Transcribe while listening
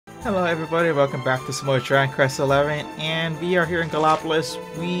Hello everybody, welcome back to some more Dragon Quest 11, and we are here in Galapagos.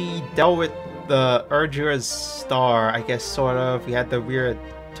 We dealt with the Urdura's star, I guess, sort of. We had the weird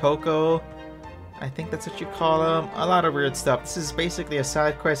Toko, I think that's what you call them. A lot of weird stuff. This is basically a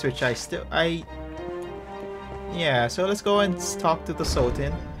side quest, which yeah, so let's go and talk to the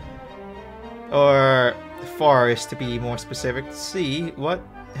Sultan. Or the Forest, to be more specific, to see what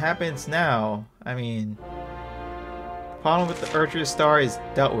happens now. I mean, problem with the Urdura's star is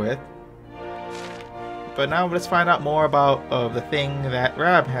dealt with. But now let's find out more about the thing that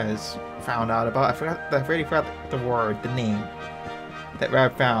Rab has found out about. I already forgot the name that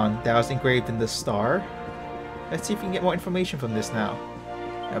Rab found that was engraved in the star. Let's see if we can get more information from this now.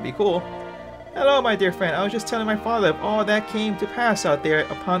 That'd be cool. Hello, my dear friend. I was just telling my father of all that came to pass out there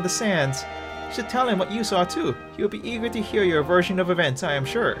upon the sands. You should tell him what you saw too. He will be eager to hear your version of events, I am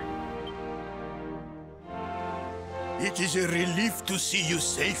sure. It is a relief to see you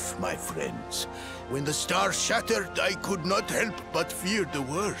safe, my friends. When the star shattered, I could not help but fear the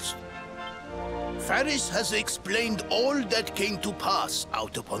worst. Faris has explained all that came to pass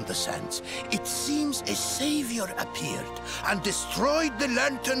out upon the sands. It seems a savior appeared and destroyed the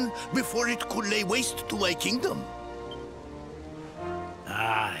lantern before it could lay waste to my kingdom.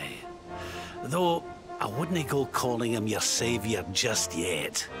 Aye. Though, I wouldn't go calling him your savior just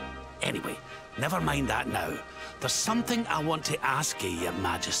yet. Anyway, never mind that now. There's something I want to ask you, Your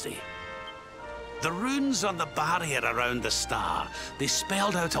Majesty. The runes on the barrier around the star, they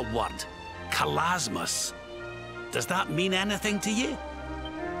spelled out a word. Kalasmus. Does that mean anything to you?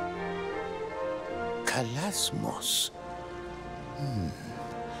 Kalasmos?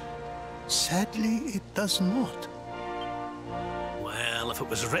 Sadly, it does not. Well, if it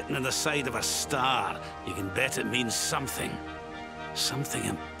was written on the side of a star, you can bet it means something. Something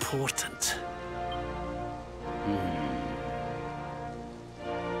important.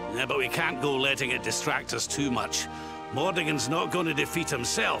 Yeah, but we can't go letting it distract us too much. Mordigan's not going to defeat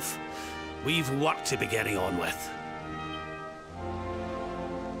himself. We've work to be getting on with.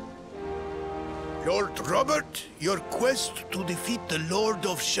 Lord Robert, your quest to defeat the Lord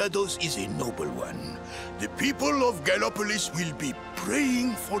of Shadows is a noble one. The people of Gallopolis will be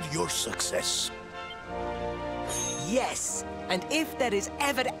praying for your success. Yes, and if there is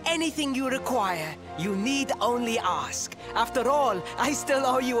ever anything you require, you need only ask. After all, I still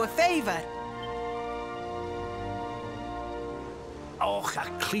owe you a favor. Oh, I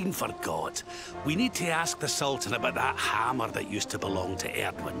clean forgot. We need to ask the Sultan about that hammer that used to belong to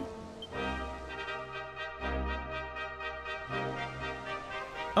Erdwin.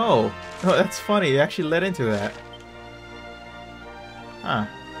 Oh, that's funny. You actually led into that. Huh.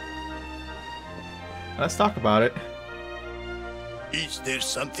 Let's talk about it. Is there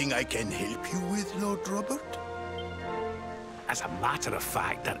something I can help you with, Lord Robert? As a matter of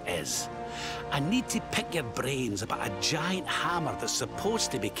fact, there is. I need to pick your brains about a giant hammer that's supposed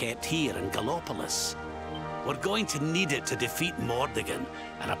to be kept here in Gallopolis. We're going to need it to defeat Mordigan,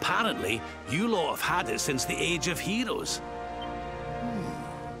 and apparently, you lot have had it since the Age of Heroes.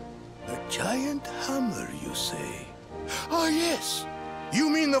 A giant hammer, you say? Ah, yes! You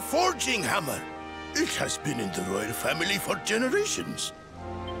mean the forging hammer? It has been in the royal family for generations.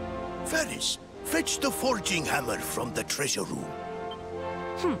 Faris, fetch the forging hammer from the treasure room.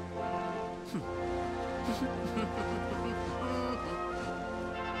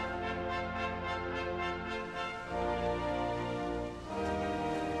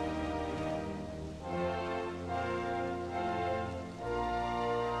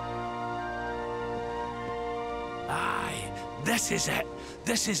 Aye, this is it.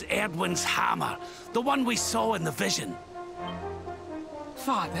 This is Erdwin's hammer, the one we saw in the vision.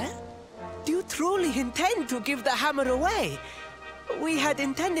 Father, do you truly intend to give the hammer away? We had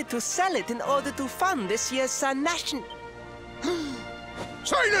intended to sell it in order to fund this year's Sun Nation.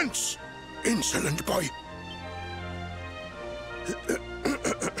 Silence! Insolent boy!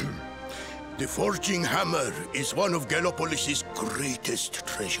 The forging hammer is one of Gallopolis' greatest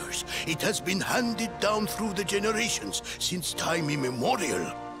treasures. It has been handed down through the generations since time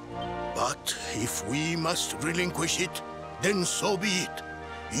immemorial. But if we must relinquish it, then so be it.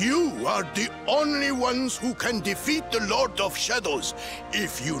 You are the only ones who can defeat the Lord of Shadows.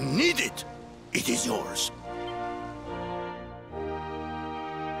 If you need it, it is yours.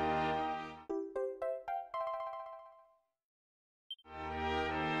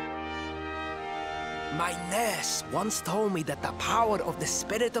 My nurse once told me that the power of the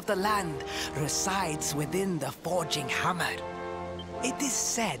spirit of the land resides within the forging hammer. It is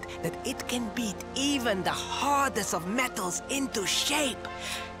said that it can beat even the hardest of metals into shape.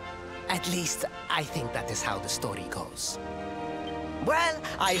 At least, I think that is how the story goes. Well,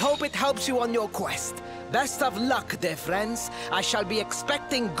 I hope it helps you on your quest. Best of luck, dear friends. I shall be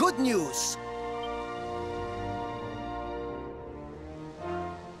expecting good news.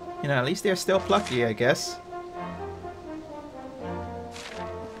 You know, at least they're still plucky, I guess.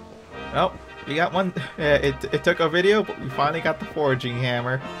 Oh, we got one. It took a video, but we finally got the forging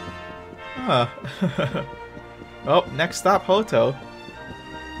hammer. Huh. Oh, next stop, HOTTO.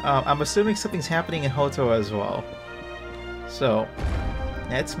 I'm assuming something's happening in HOTTO as well. So,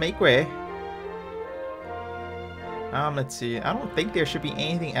 let's make way. Let's see. I don't think there should be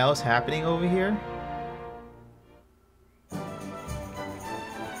anything else happening over here.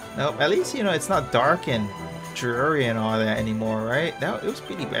 Nope, at least, you know, it's not dark and dreary and all that anymore, right? It was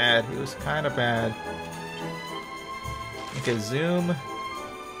pretty bad. It was kind of bad. Okay, zoom.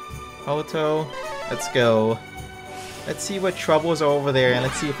 HOTTO. Let's go. Let's see what troubles are over there and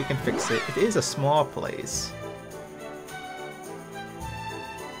let's see if we can fix it. It is a small place.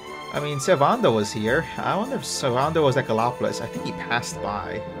 I mean, Servando was here. I wonder if Servando was like Gallopolis. I think he passed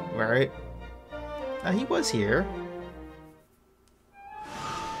by, right? He was here.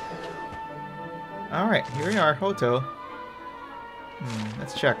 Alright, here we are, HOTTO.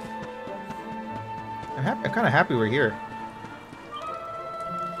 Let's check. I'm kind of happy we're here.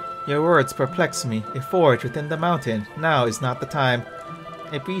 Your words perplex me. A forge within the mountain. Now is not the time.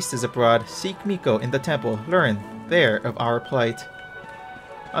 A beast is abroad. Seek Miko in the temple. Learn there of our plight.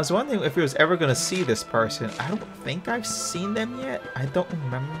 I was wondering if we was ever going to see this person. I don't think I've seen them yet. I don't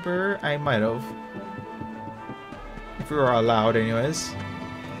remember. I might have. If we were allowed anyways.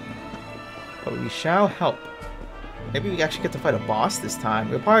 But we shall help. Maybe we actually get to fight a boss this time.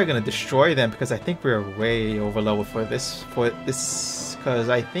 We're probably going to destroy them because I think we're way over level for this. Because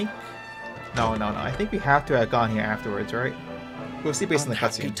I think... No. I think we have to have gone here afterwards, right? We'll see based on the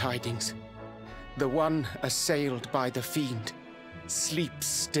cutscene. Tidings. The one assailed by the fiend sleeps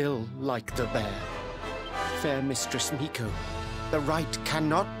still like the bear. Fair Mistress Miko, the rite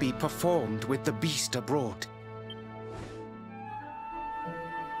cannot be performed with the beast abroad.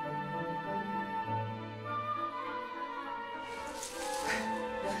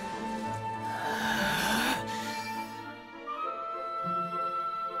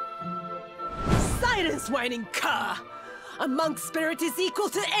 Silence, whining cur! A monk spirit is equal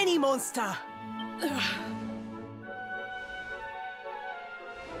to any monster!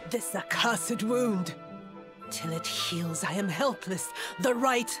 This accursed wound. Till it heals, I am helpless. The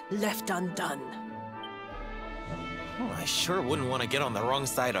rite left undone. I sure wouldn't want to get on the wrong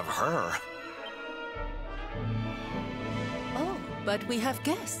side of her. Oh, but we have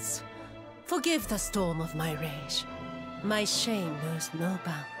guests. Forgive the storm of my rage. My shame knows no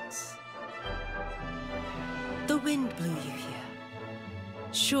bounds. The wind blew you here.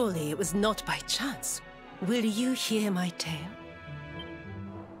 Surely it was not by chance. Will you hear my tale?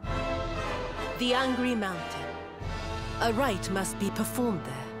 The Angry Mountain. A rite must be performed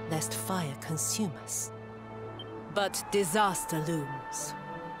there, lest fire consume us. But disaster looms.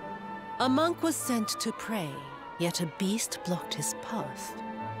 A monk was sent to pray, yet a beast blocked his path.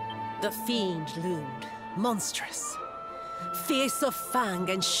 The fiend loomed, monstrous. Fierce of fang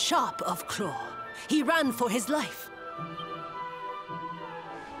and sharp of claw. He ran for his life.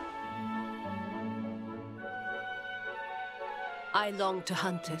 I longed to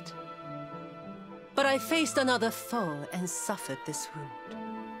hunt it. But I faced another foe and suffered this wound.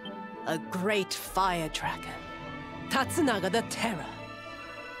 A great fire dragon. Tatsunaga the Terror.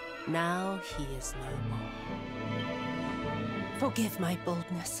 Now he is no more. Forgive my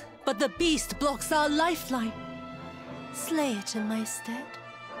boldness, but the beast blocks our lifeline. Slay it in my stead.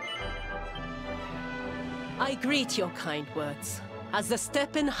 I greet your kind words, as the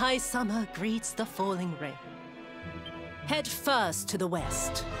steppe in high summer greets the falling rain. Head first to the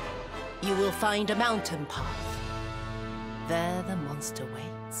west. You will find a mountain path. There the monster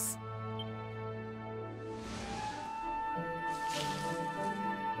waits.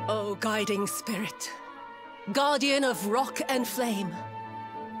 O guiding spirit, guardian of rock and flame,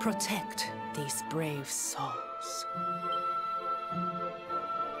 protect these brave souls.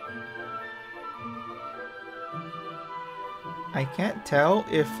 I can't tell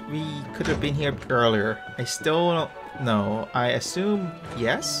if we could have been here earlier. I still don't know. I assume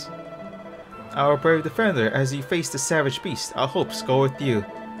yes? Our brave defender, as you face the savage beast, our hopes go with you.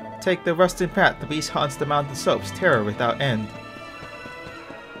 Take the rusted path, the beast haunts the mountain slopes, terror without end.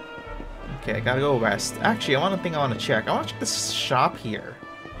 Okay, I gotta go west. Actually, I want to check. I want to check this shop here.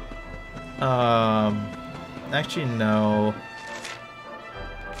 Actually, no.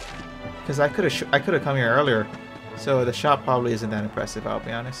 Because I could have come here earlier. So the shop probably isn't that impressive, I'll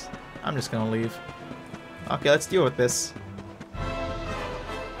be honest. I'm just gonna leave. Okay, let's deal with this.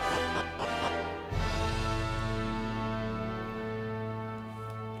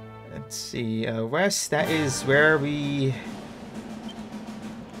 Let's see, west, that is where we've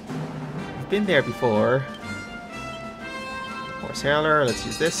been there before. Horse Hailer, let's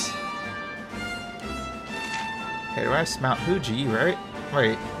use this. Head west, Mount Fuji, right?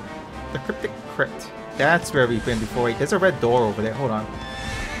 Wait, the Cryptic Crypt. That's where we've been before. Wait, there's a red door over there, hold on.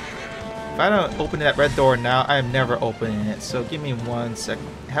 If I don't open that red door now, I am never opening it, so give me 1 second.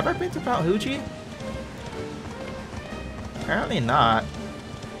 Have I been to Mount Fuji? Apparently not.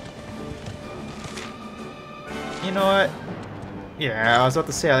 You know what? Yeah, I was about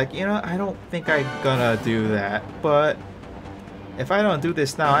to say, like, you know, I don't think I'm gonna do that, but if I don't do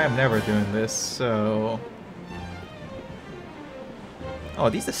this now, I am never doing this, so... Oh, are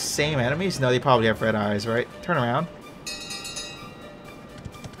these the same enemies? No, they probably have red eyes, right? Turn around.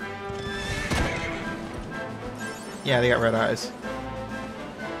 Yeah, they got red eyes.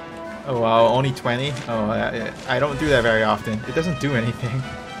 Oh wow, only 20? Oh, I don't do that very often. It doesn't do anything.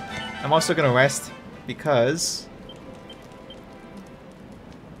 I'm also gonna rest because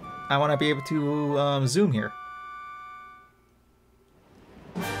I want to be able to zoom here.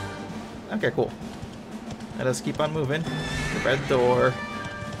 Okay, cool. Let us keep on moving. The red door.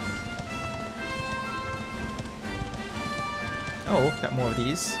 Oh, got more of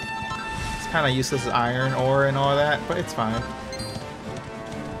these. It's kind of useless as iron ore and all that, but it's fine.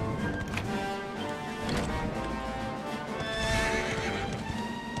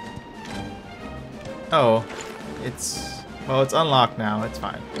 Oh, it's... well, it's unlocked now. It's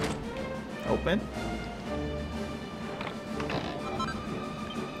fine. Open.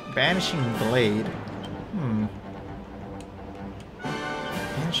 Vanishing Blade.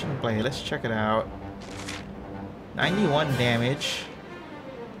 Vanishing Blade. Let's check it out. 91 damage.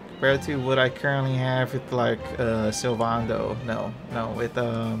 Compared to what I currently have with, like, Sylvando. No, with,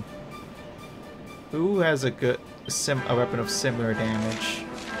 who has a good... a weapon of similar damage?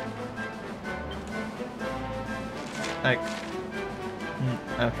 Like...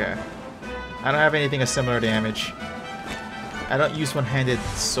 okay. I don't have anything of similar damage. I don't use one-handed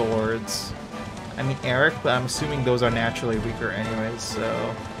swords. I mean Eric, but I'm assuming those are naturally weaker anyways,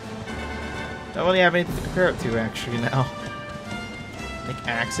 so... don't really have anything to compare it to actually now. Like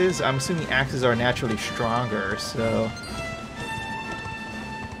axes? I'm assuming axes are naturally stronger, so...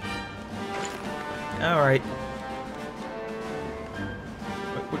 alright.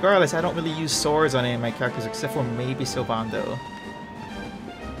 Regardless, I don't really use swords on any of my characters except for maybe Sylvando.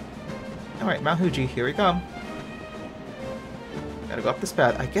 Alright, Mount Fuji, here we come. Gotta go up this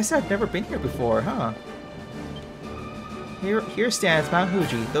path. I guess I've never been here before, huh? Here stands Mount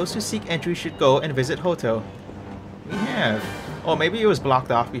Fuji. Those who seek entry should go and visit HOTTO. We have. Oh, maybe it was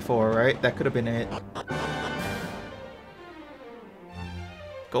blocked off before, right? That could have been it.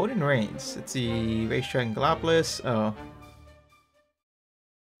 Golden Reins. Let's see. Racetrack in Galapagos. Oh.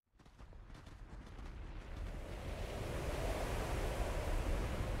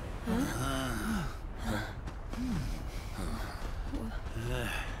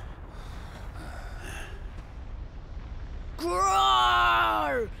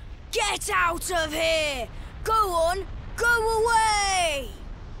 Groar! Get out of here! Go on, go away!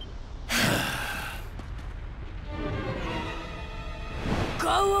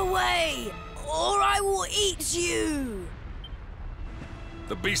 Go away, or I will eat you!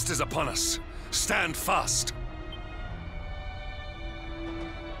 The beast is upon us. Stand fast.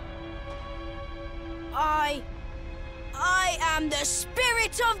 I am the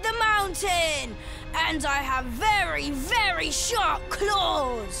spirit of the mountain, and I have very, very sharp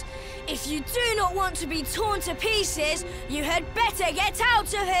claws. If you do not want to be torn to pieces, you had better get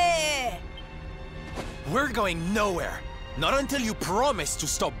out of here. We're going nowhere. Not until you promise to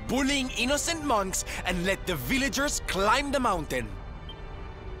stop bullying innocent monks and let the villagers climb the mountain.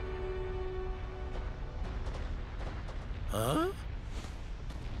 Huh?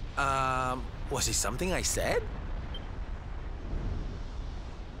 Was it something I said?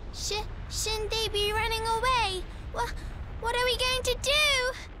 Shouldn't they be running away? What are we going to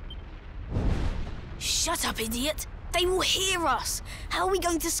do? Shut up, idiot! They will hear us! How are we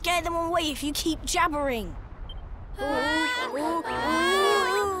going to scare them away if you keep jabbering?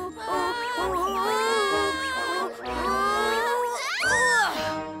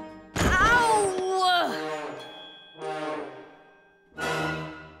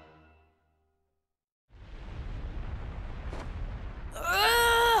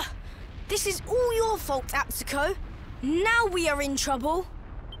 This is all your fault, Atsuko. Now we are in trouble.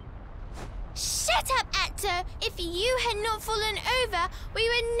 Shut up, Atto! If you had not fallen over, we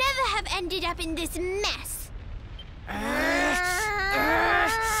would never have ended up in this mess.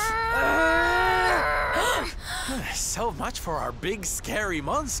 so much for our big scary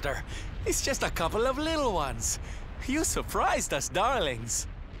monster. It's just a couple of little ones. You surprised us, darlings.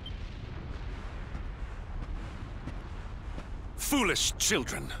 Foolish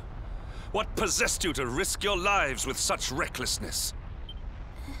children. What possessed you to risk your lives with such recklessness?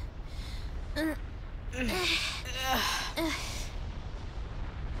 No,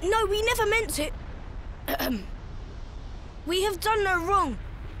 we never meant to. We have done no wrong.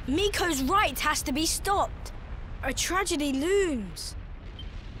 Miko's right has to be stopped. A tragedy looms.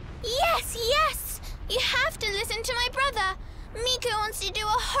 Yes, yes! You have to listen to my brother. Miko wants to do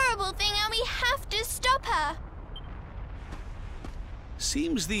a horrible thing and we have to stop her.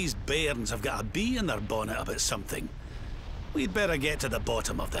 Seems these bairns have got a bee in their bonnet about something. We'd better get to the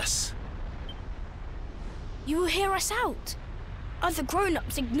bottom of this. You will hear us out. Other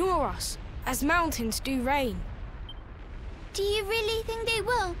grown-ups ignore us, as mountains do rain. Do you really think they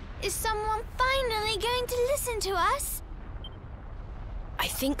will? Is someone finally going to listen to us? I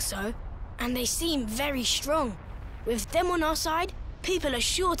think so, and they seem very strong. With them on our side, people are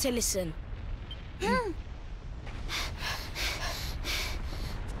sure to listen.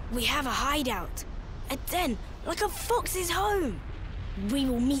 We have a hideout, a den, like a fox's home. We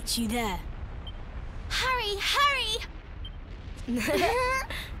will meet you there. Hurry, hurry!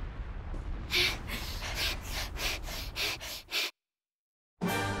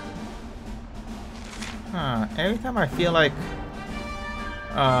 Every time I feel like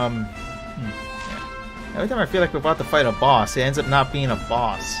every time I feel like we're about to fight a boss, it ends up not being a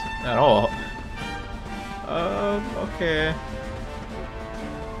boss at all. Okay.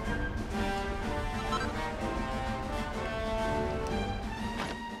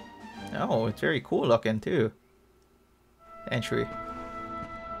 Oh, it's very cool looking too. Entry.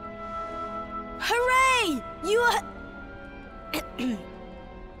 Hooray! You are...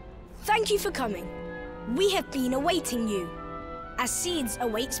 Thank you for coming. We have been awaiting you, as seeds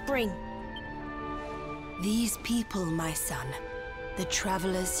await spring. These people, my son, the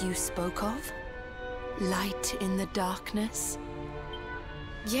travelers you spoke of? Light in the darkness?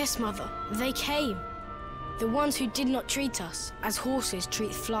 Yes, Mother, they came. The ones who did not treat us as horses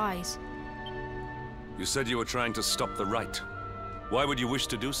treat flies. You said you were trying to stop the right. Why would you wish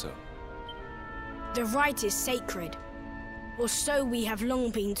to do so? The right is sacred, or so we have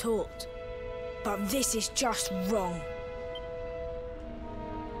long been taught. But this is just wrong.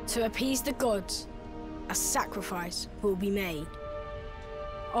 To appease the gods, a sacrifice will be made.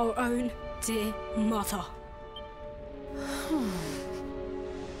 Our own dear mother.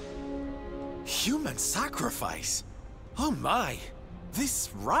 Human sacrifice? Oh my! This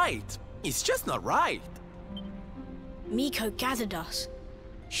right is just not right. Miko gathered us.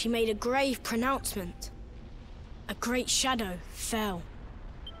 She made a grave pronouncement. A great shadow fell.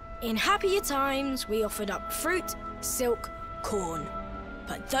 In happier times, we offered up fruit, silk, corn.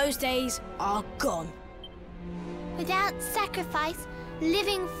 But those days are gone. Without sacrifice,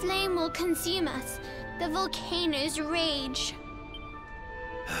 living flame will consume us. The volcanoes rage.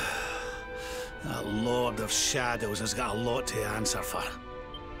 That Lord of Shadows has got a lot to answer for.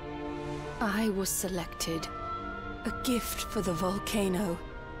 I was selected. A gift for the volcano.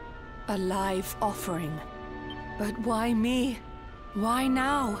 A live offering. But why me? Why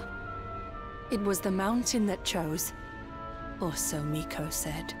now? It was the mountain that chose. Or so Miko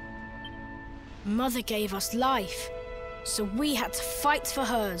said. Mother gave us life, so we had to fight for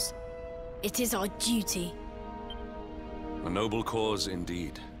hers. It is our duty. A noble cause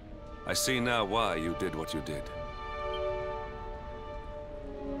indeed. I see now why you did what you did.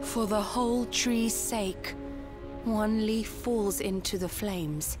 For the whole tree's sake, one leaf falls into the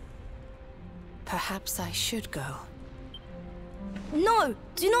flames. Perhaps I should go. No,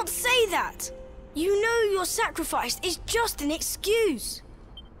 do not say that! You know your sacrifice is just an excuse.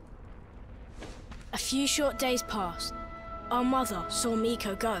 A few short days passed. Our mother saw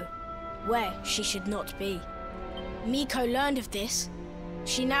Miko go, where she should not be. Miko learned of this.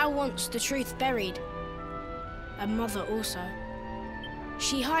 She now wants the truth buried. And Mother also.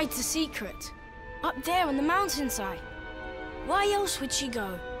 She hides the secret, up there on the mountainside. Why else would she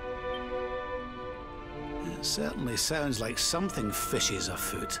go? It certainly sounds like something fishy is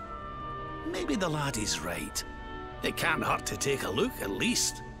afoot. Maybe the laddie's right. It can't hurt to take a look, at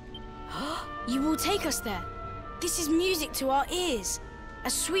least. You will take us there. This is music to our ears,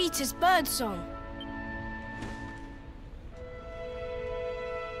 as sweet as birdsong.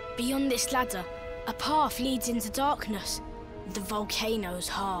 Beyond this ladder, a path leads into darkness, the volcano's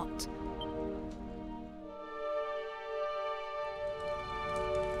heart.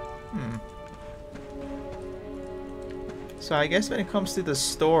 So I guess when it comes to the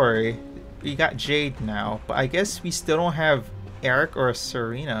story, we got Jade now, but I guess we still don't have Eric or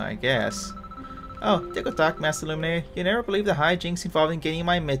Serena, I guess. Oh, Tickle-Tock, Master Luminaire. You never believe the hijinks involved in getting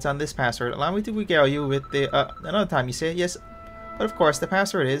my mitts on this password. Allow me to regale you with the, another time you say yes. But of course, the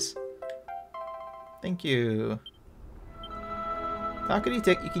password is... Thank you. How can you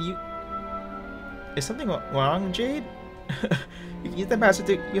take... Is something wrong, Jade? You can use the password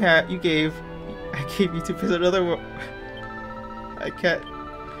you gave. I gave you to visit another... I can't...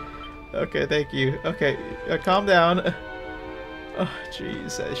 Okay, thank you. Okay, calm down. Oh,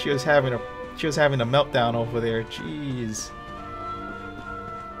 jeez. She was having a meltdown over there. Jeez.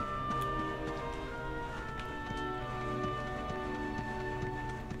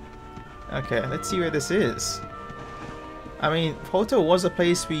 Okay, let's see where this is. I mean, HOTTO was a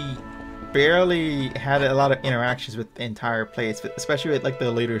place we barely had a lot of interactions with the entire place, especially with like the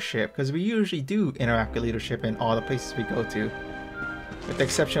leadership, because we usually do interact with leadership in all the places we go to, with the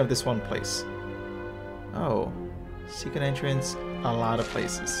exception of this one place. Oh, secret entrance, a lot of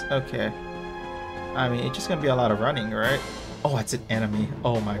places. Okay. I mean, it's just gonna be a lot of running, right? Oh, it's an enemy.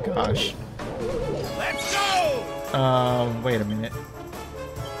 Oh my gosh. Let's go! Wait a minute.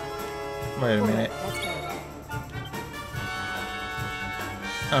 Wait a minute.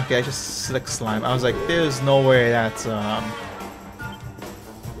 Okay, I just slick slime. I was like, there's no way that's, I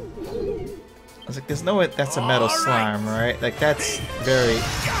was like, there's no way that's a metal slime, right? Like, that's very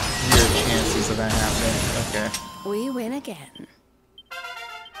weird chances of that happening. Okay. We win again.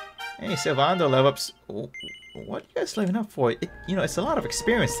 Hey, Silvando level ups. What are you guys leveling up for? You know, it's a lot of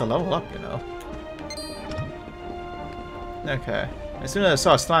experience to level up, you know. Okay. As soon as I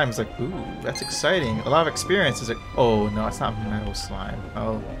saw slime, I was like, ooh, that's exciting. A lot of experience. Is like, oh no, it's not metal slime.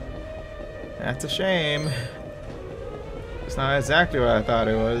 Oh, that's a shame. It's not exactly what I thought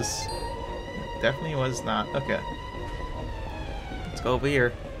it was. It definitely was not. Okay. Let's go over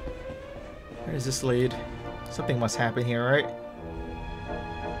here. Where does this lead? Something must happen here, right?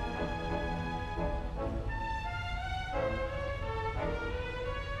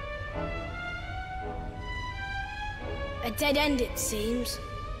 A dead end, it seems.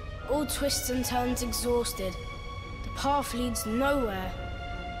 All twists and turns exhausted. The path leads nowhere.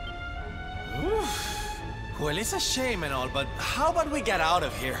 Well, it's a shame and all, but how about we get out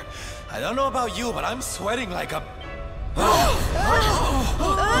of here? I don't know about you, but I'm sweating like a...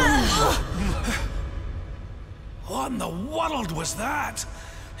 What in the world was that?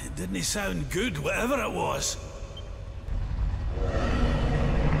 It didn't sound good, whatever it was.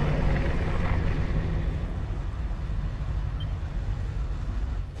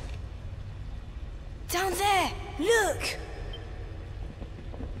 Down there! Look!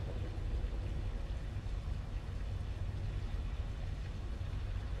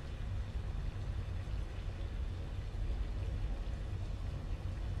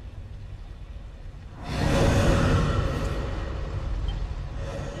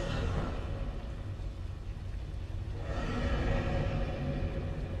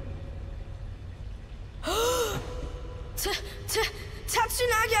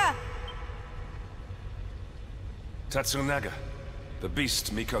 Tatsunaga! Tatsunaga, the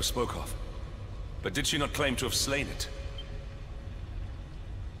beast Miko spoke of. But did she not claim to have slain it?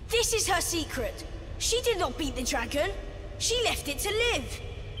 This is her secret. She did not beat the dragon. She left it to live.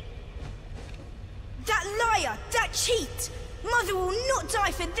 That liar! That cheat! Mother will not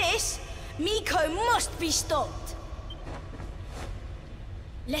die for this! Miko must be stopped!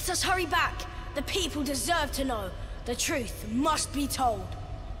 Let us hurry back. The people deserve to know. The truth must be told.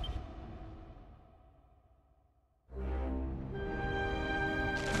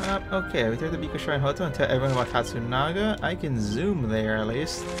 Okay, we return to Miko Shrine HOTTO and tell everyone about Tatsunaga. I can zoom there at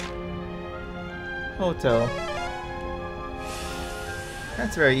least. HOTTO.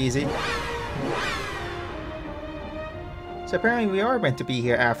 That's very easy. So apparently we are meant to be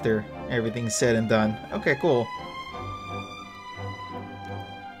here after everything's said and done. Okay, cool.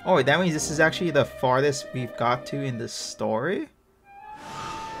 Oh wait, that means this is actually the farthest we've got to in the story?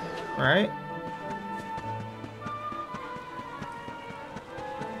 Right?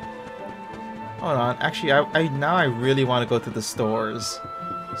 Hold on, actually, now I really want to go to the stores.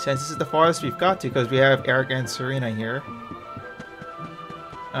 Since this is the farthest we've got to, because we have Eric and Serena here.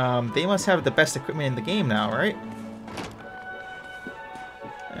 They must have the best equipment in the game now, right?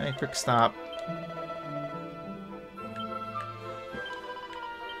 Alright, quick stop.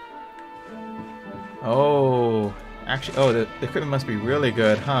 Oh, actually, oh, the equipment must be really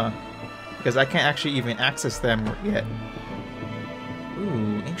good, huh? Because I can't actually even access them yet.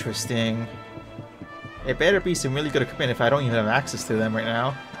 Ooh, interesting. It better be some really good equipment if I don't even have access to them right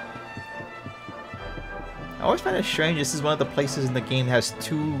now. I always find it strange this is one of the places in the game that has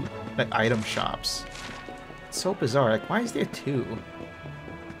two like item shops. It's so bizarre. Like, why is there two?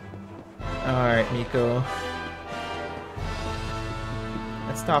 Alright, Miko.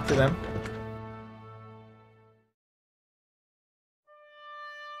 Let's talk to them.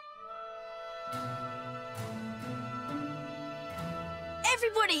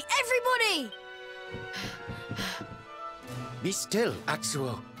 Everybody! Everybody! Be still,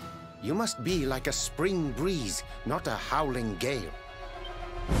 Atsuo. You must be like a spring breeze, not a howling gale.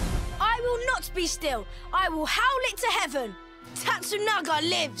 I will not be still. I will howl it to heaven. Tatsunaga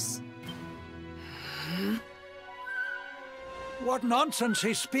lives. What nonsense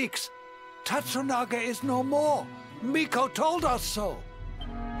he speaks! Tatsunaga is no more! Miko told us so!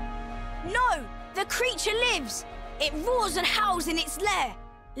 No! The creature lives! It roars and howls in its lair,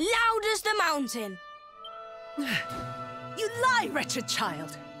 loud as the mountain. You lie, wretched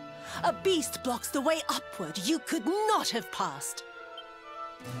child! A beast blocks the way upward you could not have passed.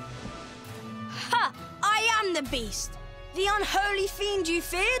 Ha! I am the beast! The unholy fiend you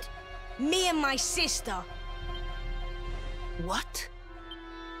feared? Me and my sister. What?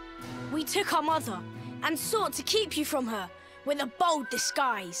 We took our mother and sought to keep you from her with a bold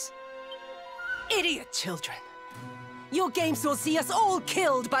disguise. Idiot children! Your games will see us all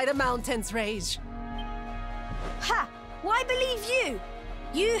killed by the mountain's rage. Ha! Why believe you?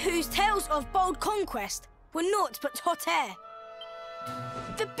 You whose tales of bold conquest were naught but hot air.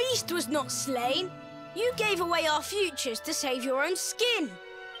 The beast was not slain. You gave away our futures to save your own skin.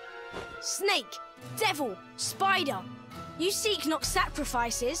 Snake, devil, spider. You seek not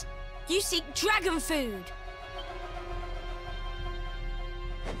sacrifices. You seek dragon food.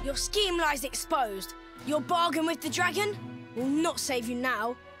 Your scheme lies exposed. Your bargain with the dragon will not save you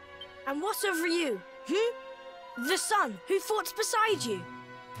now. And what of Ryu, The son who fought beside you.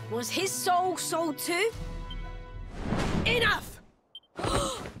 Was his soul sold too? Enough!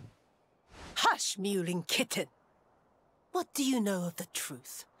 Hush, mewling kitten. What do you know of the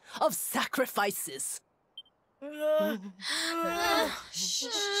truth? Of sacrifices?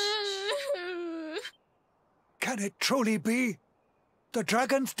 Can it truly be? The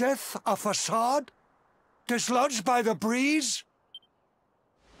dragon's death a facade? Dislodged by the breeze?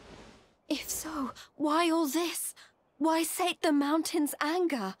 If so, why all this? Why sate the mountain's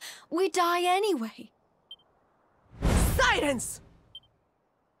anger? We die anyway. Silence!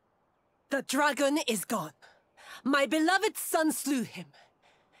 The dragon is gone. My beloved son slew him,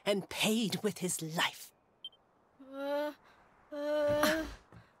 and paid with his life.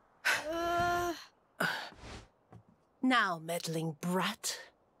 Now, meddling brat,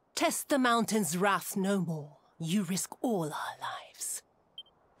 test the mountain's wrath no more. You risk all our lives.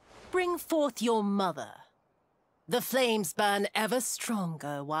 Bring forth your mother. The flames burn ever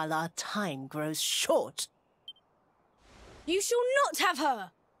stronger while our time grows short. You shall not have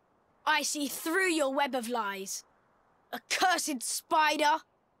her! I see through your web of lies. Accursed spider!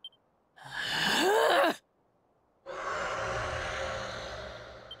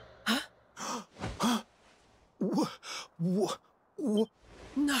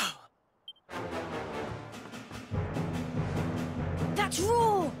 No. That's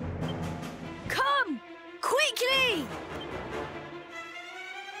raw! Come! Quickly!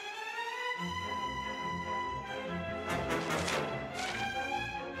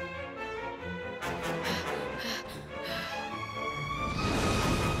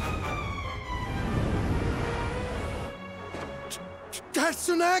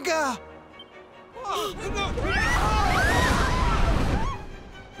 Tatsunaga!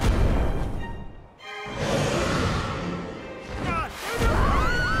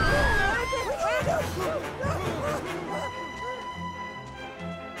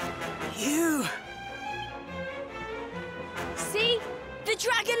 You! See? The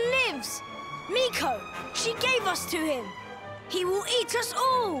dragon lives! Miko, she gave us to him. He will eat us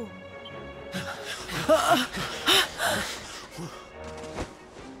all!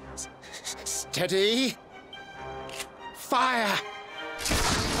 Steady! Fire!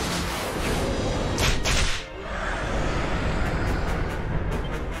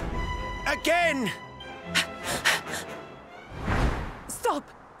 Again! Stop!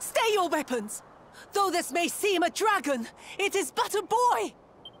 Stay your weapons! Though this may seem a dragon, it is but a boy!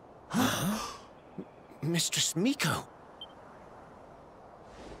 Mistress Miko!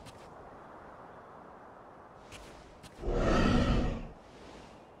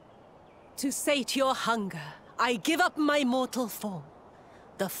 To sate your hunger, I give up my mortal form.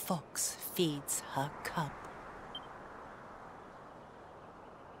 The fox feeds her cub.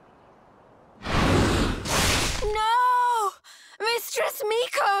 No! Mistress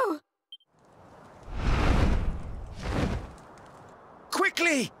Miko!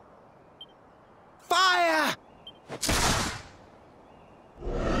 Quickly! fire!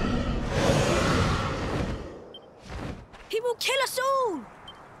 He will kill us all!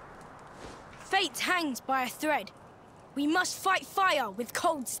 Fate hangs by a thread. We must fight fire with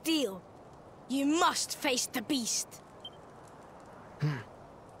cold steel. You must face the beast.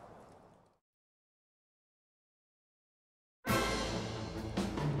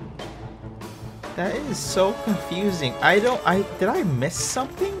 That is so confusing. Did I miss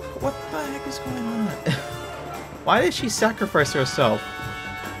something? What the heck is going on? Why did she sacrifice herself?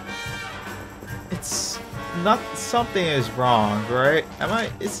 It's not, something is wrong, right?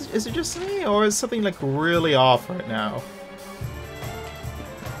 Is it just me, or is something like really off right now?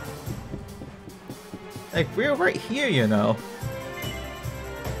 Like, we're right here, you know.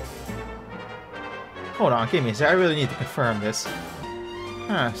 Hold on, give me a sec. I really need to confirm this.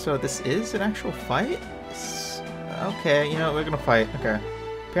 Huh, so this is an actual fight? Okay, you know, we're gonna fight. Okay.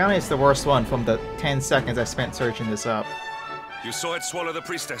 Apparently it's the worst one from the 10 seconds I spent searching this up. You saw it swallow the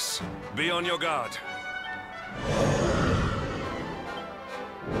priestess. Be on your guard.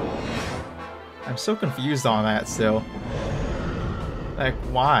 I'm so confused on that still. Like,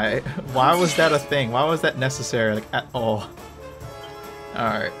 why? Why was that a thing? Why was that necessary, like, at all?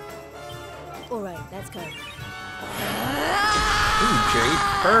 Alright. Alright, let's go. Ooh, Jade.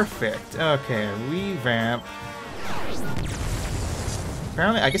 Perfect. Okay, revamp.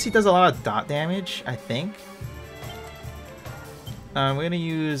 Apparently, I guess he does a lot of dot damage, I think. We're gonna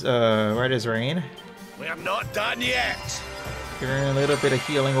use, Red as Rain. We're not done yet! Giving her a little bit of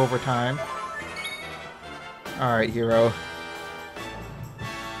healing over time. Alright, hero.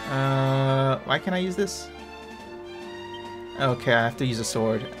 Why can't I use this? Okay, I have to use a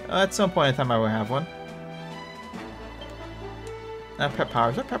sword. At some point in time I will have one. Pet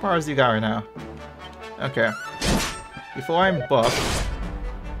powers. What pet powers do you got right now? Okay. Before I'm buffed,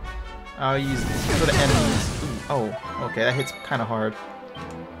 I'll use for the enemies. Ooh, oh, okay, that hits kind of hard.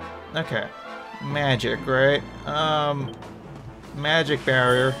 Okay. Magic, right? Magic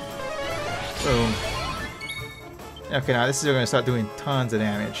barrier. Boom. Okay, now this is going to start doing tons of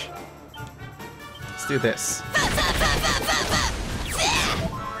damage. Let's do this.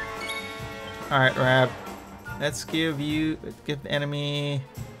 Alright, Rab. Let's give the enemy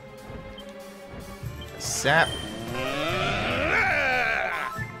sap.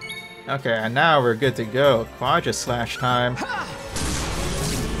 Okay, and now we're good to go. Quadra slash time.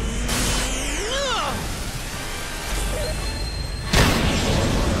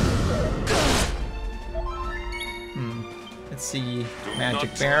 Let's see.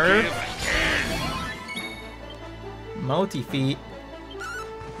 Magic barrier. Multi-feet.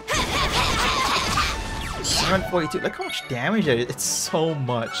 142. Look how much damage it is. It's so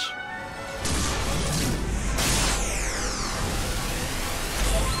much.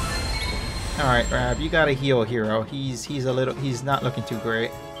 Alright, Rab, you gotta heal, hero. He's not looking too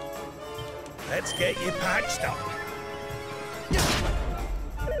great. Let's get you patched up.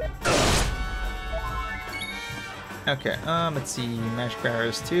 Okay, let's see. Magic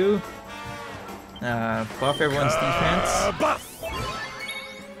barriers too. Buff everyone's defense. Buff.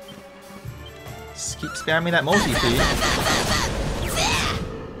 Just keep spamming that multi-feet.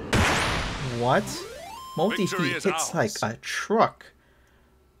 What? Multi-feet hits like a truck.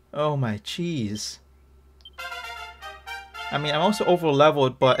 Oh my jeez. I mean, I'm also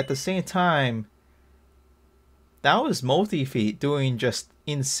over-leveled, but at the same time, that was multi-feet doing just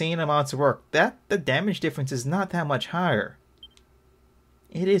insane amounts of work. The damage difference is not that much higher.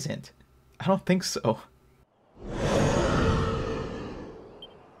 It isn't. I don't think so.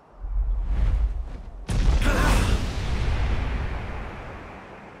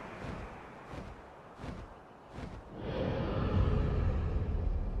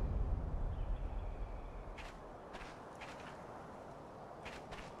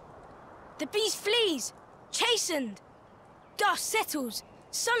 The beast flees, chastened. Dust settles,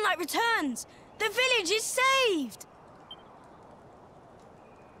 sunlight returns. The village is saved.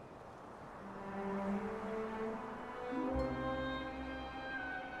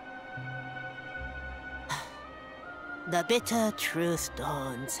 The bitter truth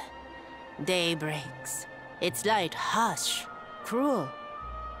dawns. Day breaks. Its light harsh, cruel.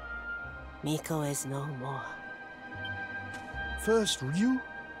 Miko is no more. First Ryu,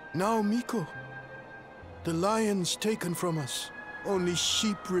 now Miko. The lion's taken from us. Only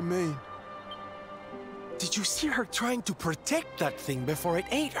sheep remain. Did you see her trying to protect that thing before it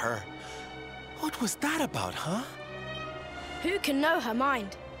ate her? What was that about, huh? Who can know her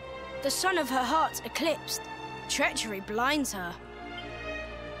mind? The sun of her heart eclipsed. Treachery blinds her.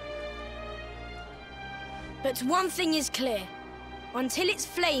 But one thing is clear. Until its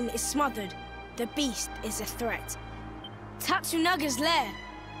flame is smothered, the beast is a threat. Tatsunaga's lair,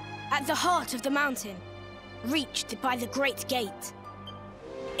 at the heart of the mountain, reached by the Great Gate.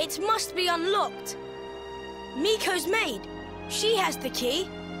 It must be unlocked. Miko's maid, she has the key.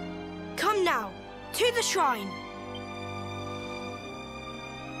 Come now, to the shrine.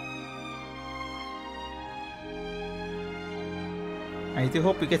 I do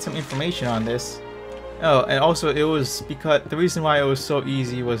hope we get some information on this. Oh, and also it was because the reason why it was so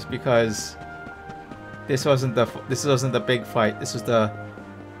easy was because this wasn't the big fight. This was the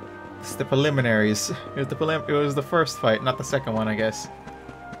preliminaries. It was the first fight, not the second one, I guess.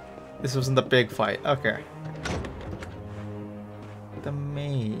 This wasn't the big fight. Okay. The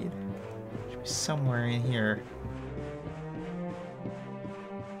maid should be somewhere in here.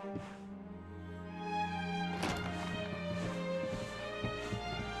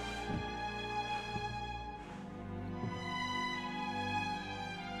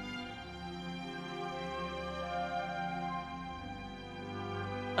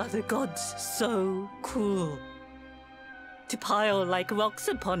 Are the gods so cruel? To pile like rocks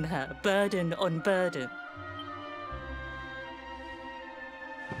upon her, burden on burden.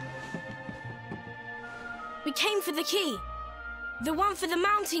 We came for the key. The one for the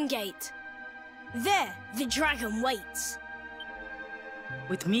mountain gate. There, the dragon waits.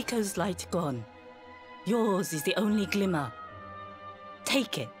 With Miko's light gone, yours is the only glimmer.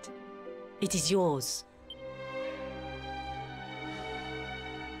 Take it. It is yours.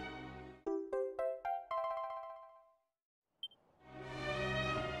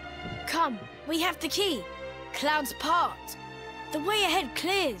 Come, we have the key. Clouds part. The way ahead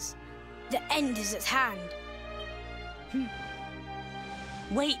clears. The end is at hand.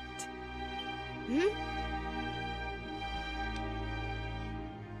 Wait.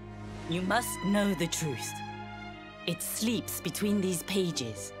 You must know the truth. It sleeps between these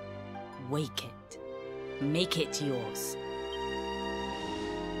pages. Wake it. Make it yours.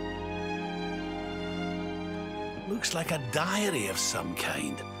 Looks like a diary of some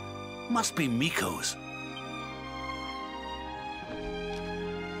kind. Must be Miko's.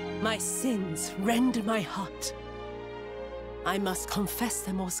 My sins rend my heart. I must confess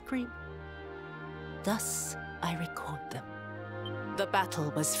them or scream. Thus I record them. The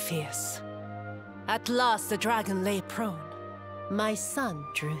battle was fierce. At last the dragon lay prone. My son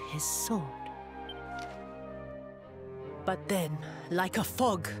drew his sword. But then, like a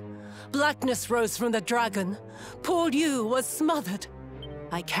fog, blackness rose from the dragon. Poor Liu was smothered.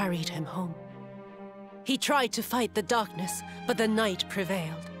 I carried him home. He tried to fight the darkness, but the night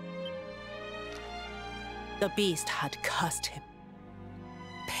prevailed. The beast had cursed him.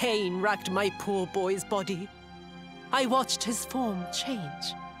 Pain racked my poor boy's body. I watched his form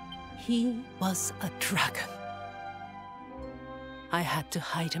change. He was a dragon. I had to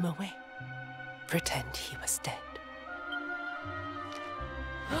hide him away, pretend he was dead.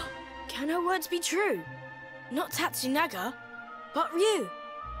 Can her words be true? Not Tatsunaga, but Ryu.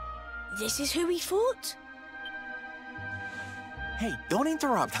 This is who we fought? Hey, don't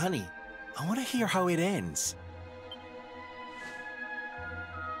interrupt, honey. I want to hear how it ends.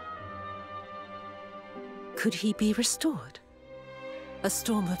 Could he be restored? A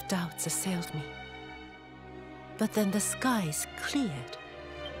storm of doubts assailed me. But then the skies cleared.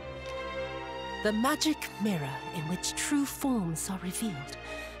 The magic mirror in which true forms are revealed.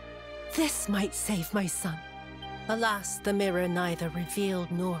 This might save my son. Alas, the mirror neither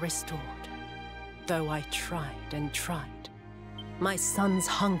revealed nor restored. Though I tried and tried, my son's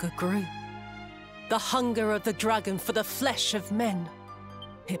hunger grew. The hunger of the dragon for the flesh of men.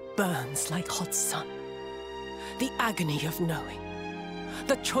 It burns like hot sun. The agony of knowing.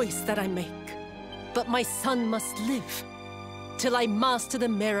 The choice that I make. But my son must live. Till I master the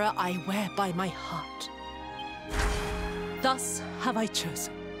mirror I wear by my heart. Thus have I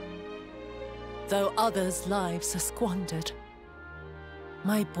chosen. Though others' lives are squandered,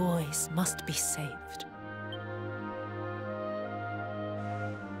 my boys must be saved.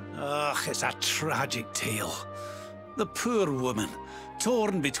 Ugh, it's a tragic tale. The poor woman,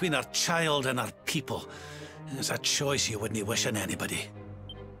 torn between her child and her people. It's a choice you wouldn't wish on anybody.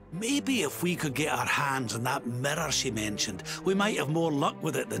 Maybe if we could get our hands on that mirror she mentioned, we might have more luck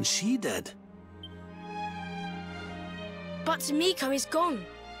with it than she did. But Miko is gone.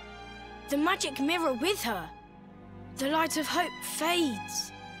 The magic mirror with her. The light of hope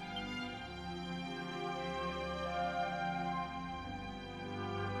fades.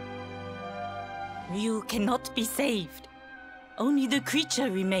 You cannot be saved. Only the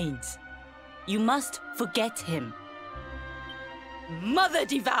creature remains. You must forget him. Mother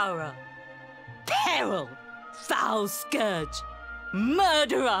Devourer! Peril! Foul Scourge!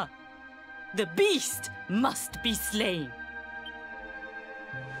 Murderer! The beast must be slain.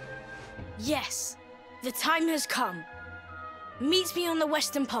 Yes, the time has come. Meet me on the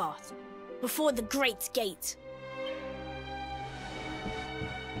western path, before the Great Gate.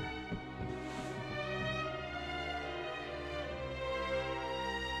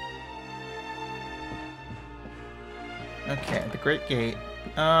 Okay, the Great Gate.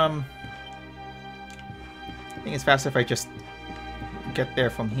 I think it's faster if I just get there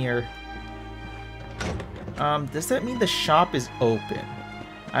from here. Does that mean the shop is open?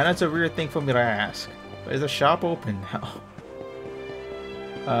 I know it's a weird thing for me to ask, but is the shop open now?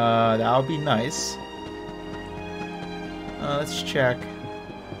 That would be nice. Let's check.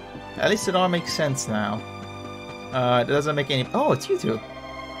 At least it all makes sense now. It doesn't make any... Oh, it's you two.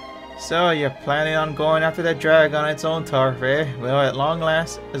 So, you're planning on going after that drag on its own turf, eh? Well, at long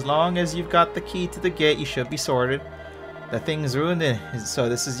last, as long as you've got the key to the gate, you should be sorted. The thing's ruined, so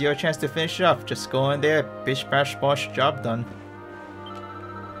this is your chance to finish it off. Just go in there, bish bash bosh, job done.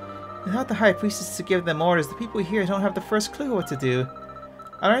 Without the High Priestess to give them orders, the people here don't have the first clue what to do.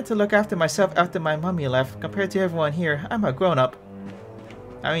 I learned to look after myself after my mummy left. Compared to everyone here, I'm a grown-up.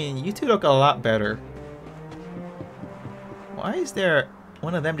 I mean, you two look a lot better. Why is there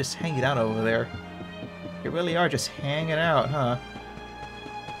one of them just hanging out over there? You really are just hanging out, huh?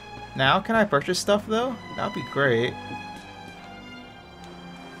 Now, can I purchase stuff, though? That'd be great.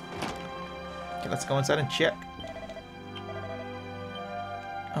 Okay, let's go inside and check.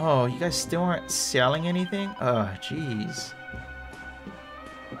 Oh, you guys still aren't selling anything? Oh, jeez.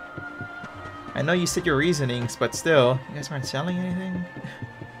 I know you said your reasonings, but still, you guys aren't selling anything?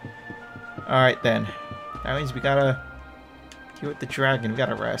 Alright then. That means we gotta deal with the dragon. We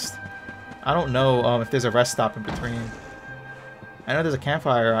gotta rest. I don't know if there's a rest stop in between. I know there's a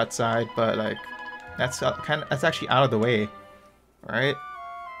campfire outside, but like, that's actually out of the way, right?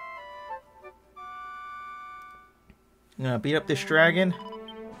 I'm gonna beat up this dragon,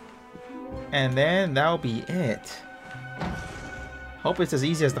 and then that'll be it. Hope it's as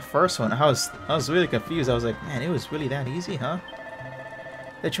easy as the first one. I was really confused. I was like, man, it was really that easy, huh?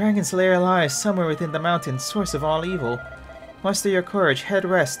 The Dragon's lair lies somewhere within the mountain, source of all evil. Muster your courage, head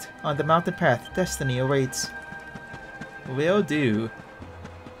west on the mountain path. Destiny awaits. Will do.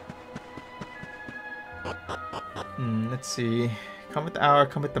 Let's see. Come with the hour,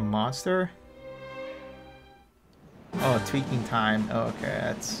 come with the monster. Oh, tweaking time. Oh, okay,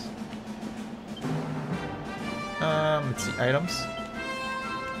 that's... let's see, items.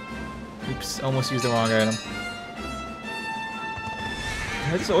 Oops, almost used the wrong item.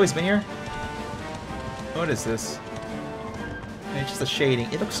 Has this always been here? What is this? It's just a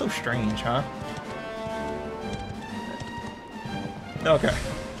shading. It looks so strange, huh? Okay.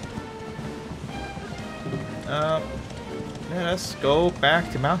 Let us go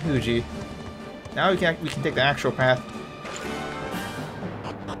back to Mount Fuji. Now we can take the actual path.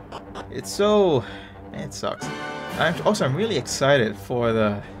 It's so... It sucks. I'm really excited for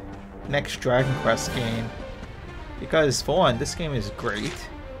the next Dragon Quest game. Because, for one, this game is great.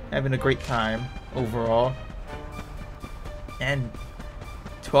 Having a great time, overall. And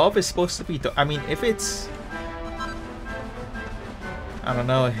 12 is supposed to be... I mean, if it's... I don't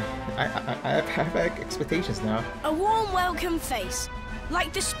know. I have expectations now. A warm welcome face,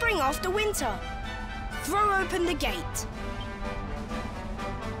 like the spring after winter. Throw open the gate.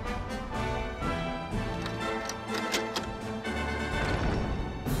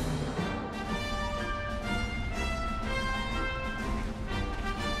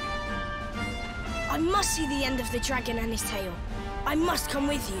 I must see the end of the dragon and his tail. I must come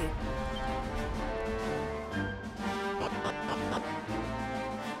with you.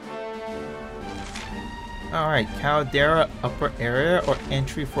 Alright, Caldera upper area or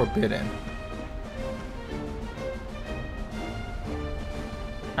entry forbidden?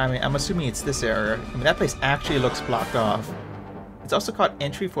 I mean, I'm assuming it's this area. I mean, that place actually looks blocked off. It's also called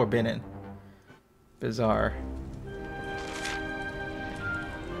entry forbidden. Bizarre.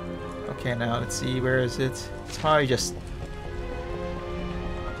 Okay, now let's see, where is it? It's probably just...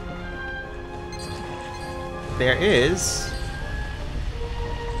 There is...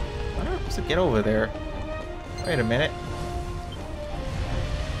 How am I supposed to get over there? Wait a minute.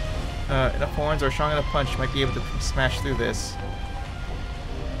 Enough horns or a strong enough punch might be able to smash through this.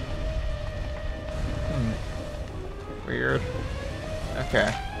 Weird.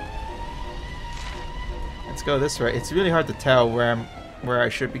 Okay. Let's go this way. It's really hard to tell where I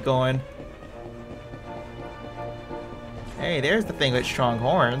should be going. Hey, there's the thing with strong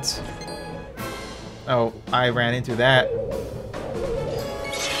horns. Oh, I ran into that.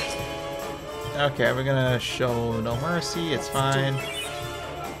 Okay, we're gonna show no mercy, it's fine.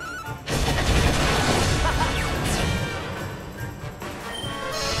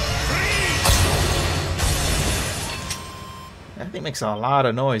 thing makes a lot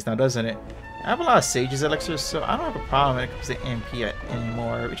of noise now, doesn't it? I have a lot of Sage's elixirs, so I don't have a problem when it comes to MP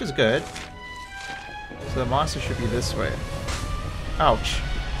anymore, which is good. So the monster should be this way. Ouch.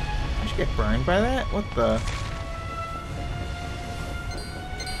 Did you get burned by that? What the?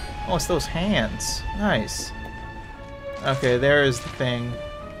 Oh, it's those hands. Nice. Okay, there is the thing.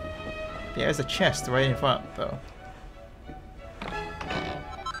 There's the chest right in front, though.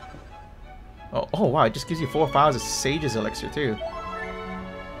 Oh wow, it just gives you 4 files of Sage's elixir, too.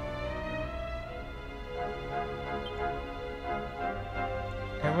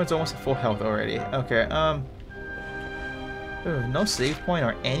 Everyone's almost at full health already. Okay, ooh, no save point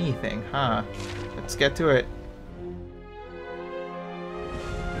or anything, huh? Let's get to it.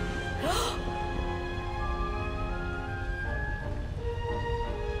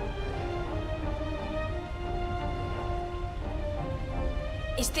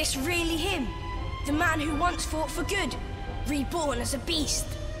 Is this really him? The man who once fought for good, reborn as a beast?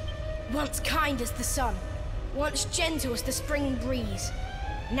 Once kind as the sun, once gentle as the spring breeze.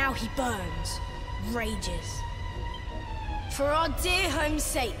 Now he burns, rages. For our dear home's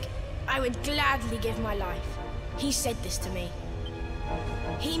sake, I would gladly give my life. He said this to me.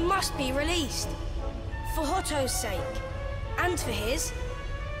 He must be released. For HOTTO's sake, and for his.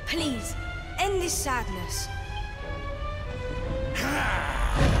 Please, end this sadness.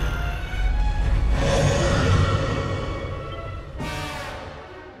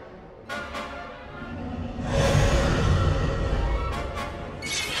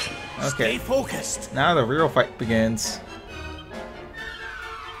 Okay. Stay focused. Now the real fight begins.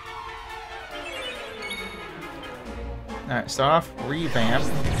 Alright, start off, revamp.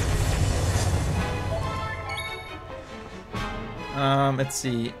 Let's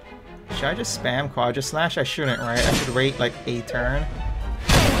see. Should I just spam Quadra Slash? I shouldn't, right? I should wait like a turn.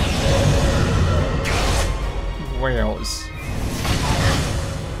 Whales.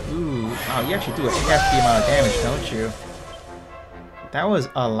 Ooh, wow, you actually do a hefty amount of damage, don't you? That was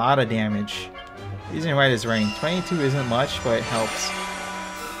a lot of damage. Using right as rain. 22 isn't much, but it helps.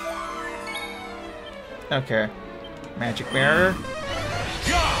 Okay. Magic Barrier.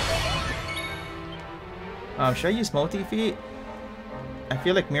 Should I use multi-feet? I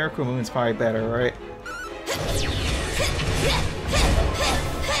feel like Miracle Moon's probably better, right?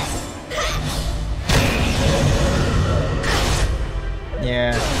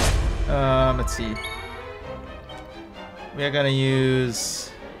 Yeah. Let's see. We are gonna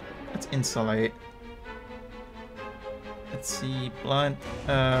use... Let's insulate. Let's see, blunt.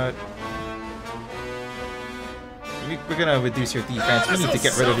 We're gonna reduce your defense. We need to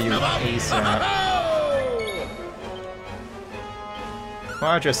get rid of you ASAP.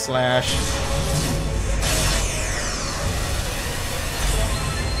 Quadra Slash.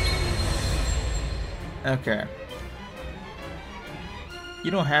 Okay.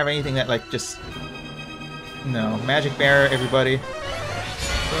 You don't have anything that like just... No. Magic Barrier, everybody.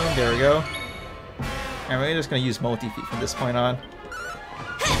 Boom, there we go. And we're just gonna use multi-feet from this point on.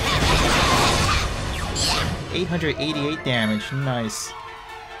 888 damage, nice.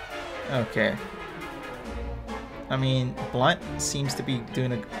 Okay. I mean, Blunt seems to be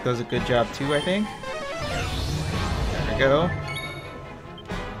does a good job too, I think. There we go.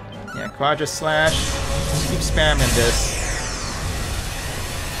 Yeah, Quadra Slash. Keep spamming this.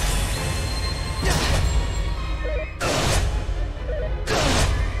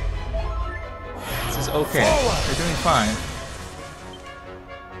 This is okay. We're doing fine.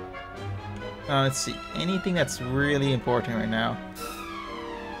 Let's see. Anything that's really important right now.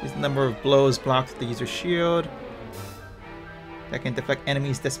 Is the number of blows blocked with the user's shield. That can deflect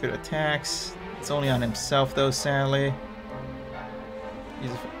enemies' desperate attacks. It's only on himself though, sadly.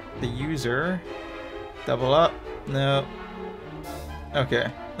 Use the user. Double up. No. Okay.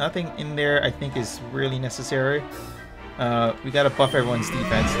 Nothing in there I think is really necessary. We gotta buff everyone's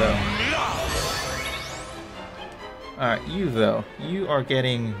defense though. Alright, you though. You are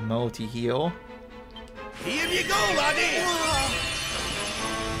getting multi-heal. Here you go, laddie!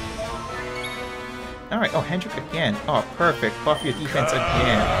 Alright, oh, Hendrik again. Oh, perfect. Buff your defense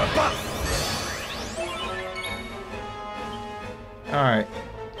again. Alright.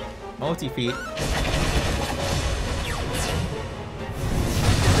 Multi-feet.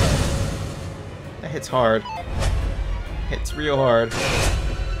 That hits hard. Hits real hard.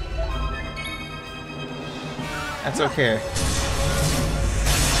 That's okay.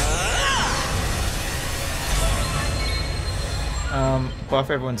 Buff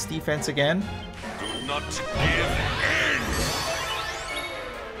everyone's defense again. Do not give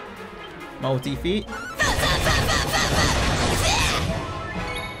in. Multi-feet.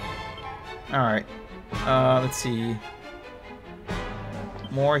 Alright. Let's see.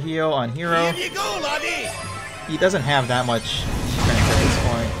 More heal on Hero. Here you go, laddie! He doesn't have that much defense at this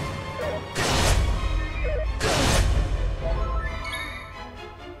point.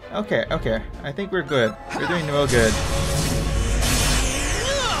 Okay, okay. I think we're good. We're doing real good.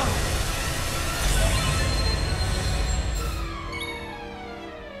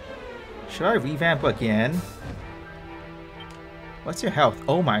 Should I revamp again? What's your health?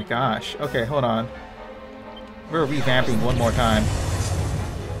 Oh my gosh. Okay, hold on. We're revamping one more time.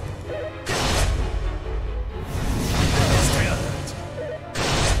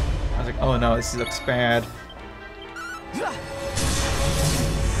 I was like, oh no, this looks bad.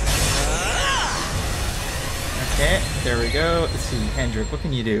 Okay, there we go. Let's see, Hendrik, what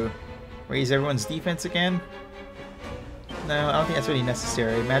can you do? Raise everyone's defense again? No, I don't think that's really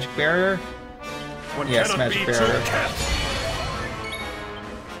necessary. Magic Barrier? Yes, Magic Barrier.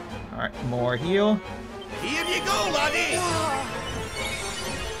 Alright, more heal. Here you go, laddie!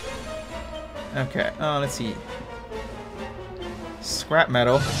 Okay, let's see. Scrap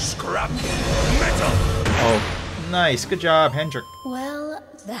metal. Scrap metal! Oh, nice. Good job, Hendrik. Well,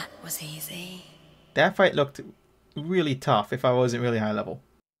 that was easy. That fight looked really tough if I wasn't really high level.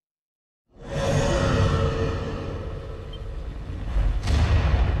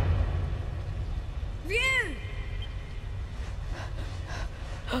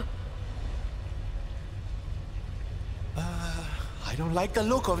 I don't like the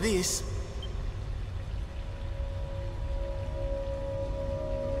look of this.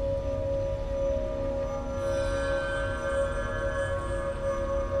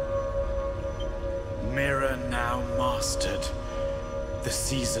 Mirror now mastered. The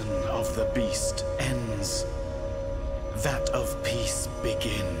season of the beast ends. That of peace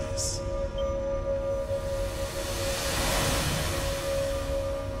begins.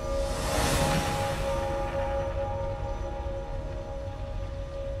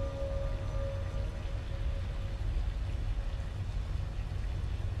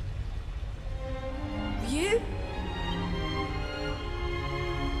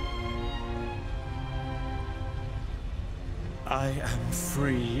 I am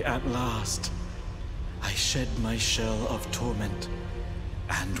free at last. I shed my shell of torment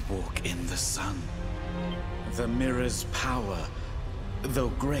and walk in the sun. The mirror's power, though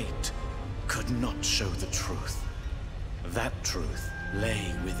great, could not show the truth. That truth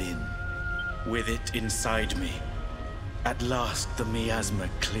lay within. With it inside me, at last the miasma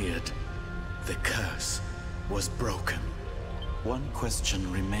cleared. The curse was broken. One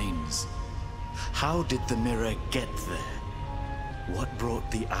question remains. How did the mirror get there? What brought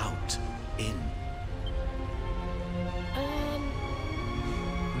the out in?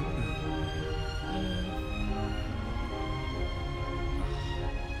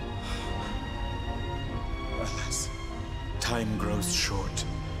 Alas, time grows short.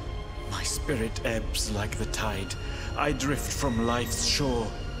 My spirit ebbs like the tide. I drift from life's shore.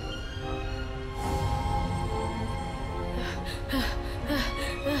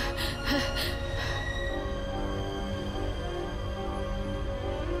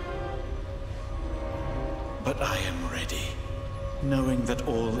 But I am ready. Knowing that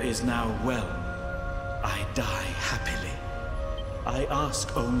all is now well, I die happily. I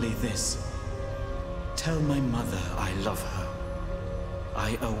ask only this. Tell my mother I love her.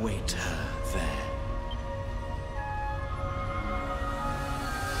 I await her there.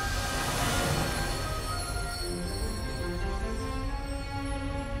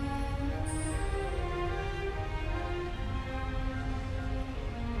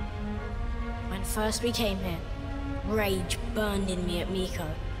 When first we came here, rage burned in me at Miko,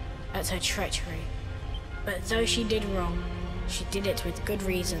 at her treachery. But though she did wrong, she did it with good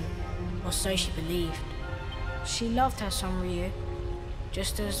reason, or so she believed. She loved her son Ryu,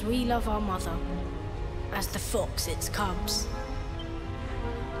 just as we love our mother, as the fox its cubs.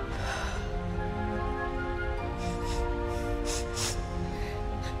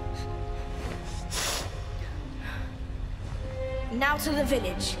 Now to the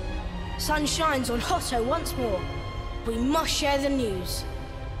village. Sun shines on HOTTO once more. We must share the news.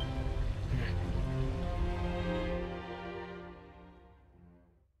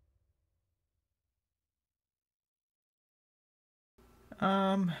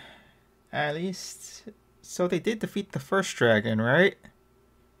 At least... So they did defeat the first dragon, right?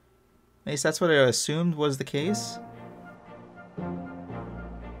 At least that's what I assumed was the case.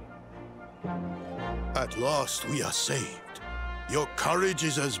 At last we are saved. Your courage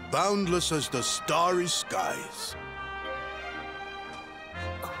is as boundless as the starry skies.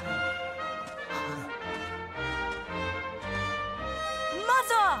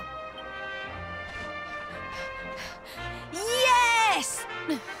 Mother! Yes!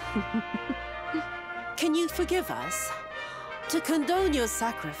 Can you forgive us? To condone your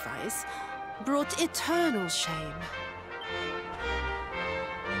sacrifice brought eternal shame.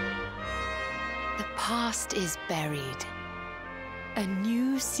 The past is buried. A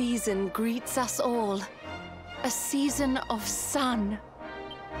new season greets us all. A season of sun.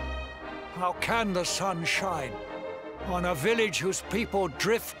 How can the sun shine on a village whose people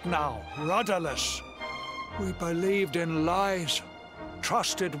drift now, rudderless? We believed in lies,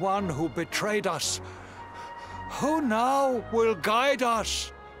 trusted one who betrayed us. Who now will guide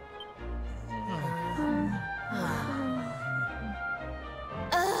us?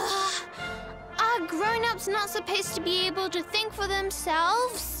 Are grown-ups not supposed to be able to think for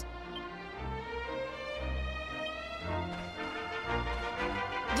themselves?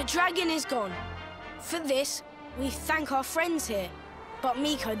 The dragon is gone. For this, we thank our friends here, but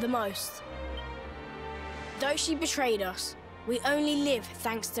Miko the most. Though she betrayed us, we only live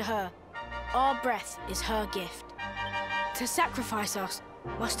thanks to her. Our breath is her gift. To sacrifice us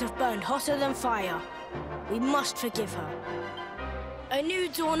must have burned hotter than fire. We must forgive her. A new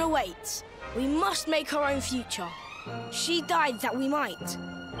dawn awaits. We must make our own future. She died that we might.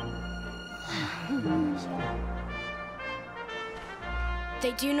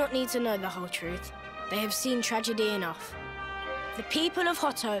 They do not need to know the whole truth. They have seen tragedy enough. The people of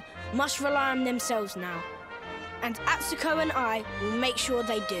HOTTO must rely on themselves now. And Atsuko and I will make sure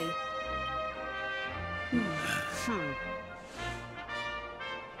they do.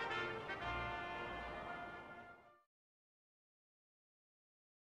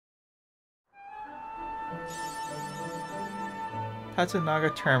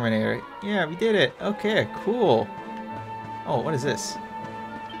 Tatsunaga Terminator. Yeah, we did it. Okay, cool. Oh, what is this?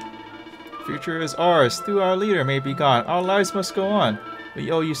 Future is ours. Through our leader may be gone. Our lives must go on.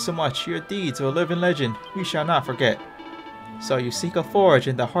 We owe you so much. Your deeds will live in legend. We shall not forget. So you seek a forge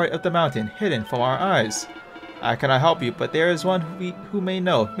in the heart of the mountain, hidden from our eyes. I cannot help you, but there is one who may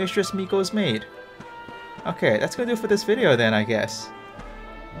know. Mistress Miko's maid. Okay, that's gonna do it for this video then, I guess.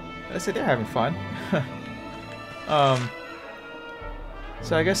 Let's say they're having fun.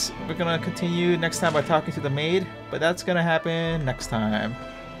 So I guess we're gonna continue next time by talking to the maid, but that's gonna happen next time.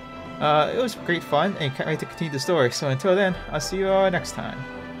 It was great fun and can't wait to continue the story. So until then, I'll see you all next time.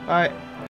 Bye.